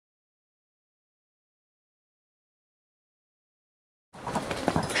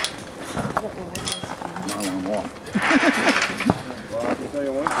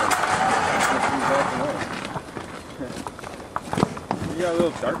that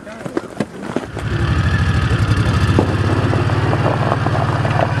little dark guy?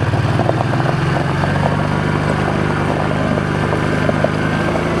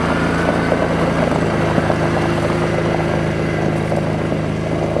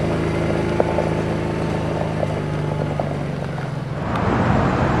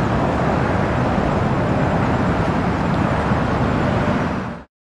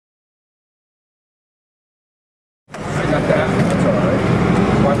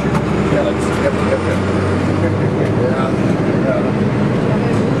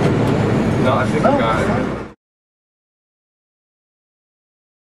 No, I think we got it.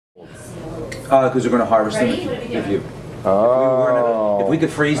 Because we're going to harvest them if you. If we could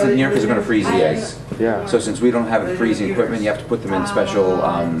freeze them here, because we're going to freeze the eggs. Yeah. So since we don't have freezing equipment, you have to put them in special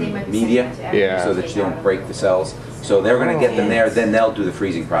media, so that you don't break the cells. So they're going to get them there, then they'll do the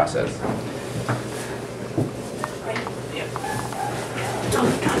freezing process.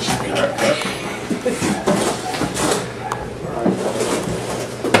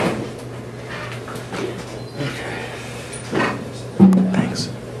 Thanks.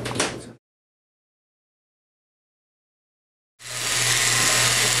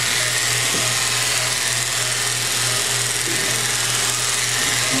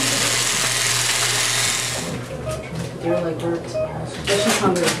 They were like, she's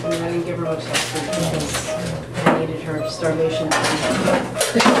hungry, and I didn't give her much food because I needed her starvation.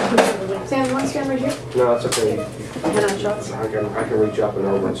 Sam, you want to stand right here? No, it's okay. 10 on shots? I can reach up and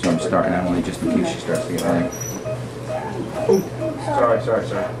over. So I'm starting out only just in case she starts to get hungry. Sorry.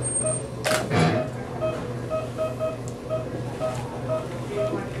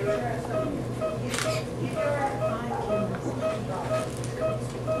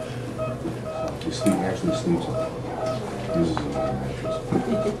 He actually sleeps on it. Uses it as a mattress.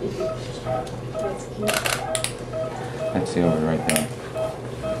 That's cute. That's the over right there.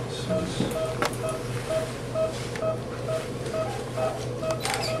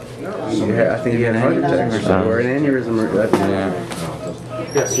 Yeah, I think he had a heart attack or something, or an aneurysm or that. Yeah.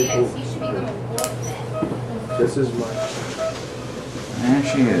 Yes, this is my. There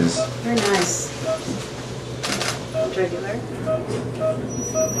she is. Very nice. Regular.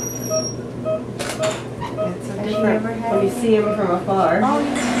 It's so different when you see him from afar. Oh,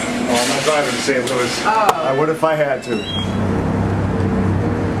 I'm not driving to St. Louis. I would if I had to.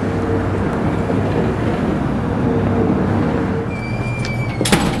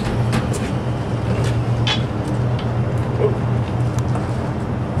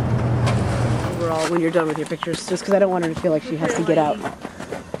 Overall, when you're done with your pictures, just because I don't want her to feel like she has to get out.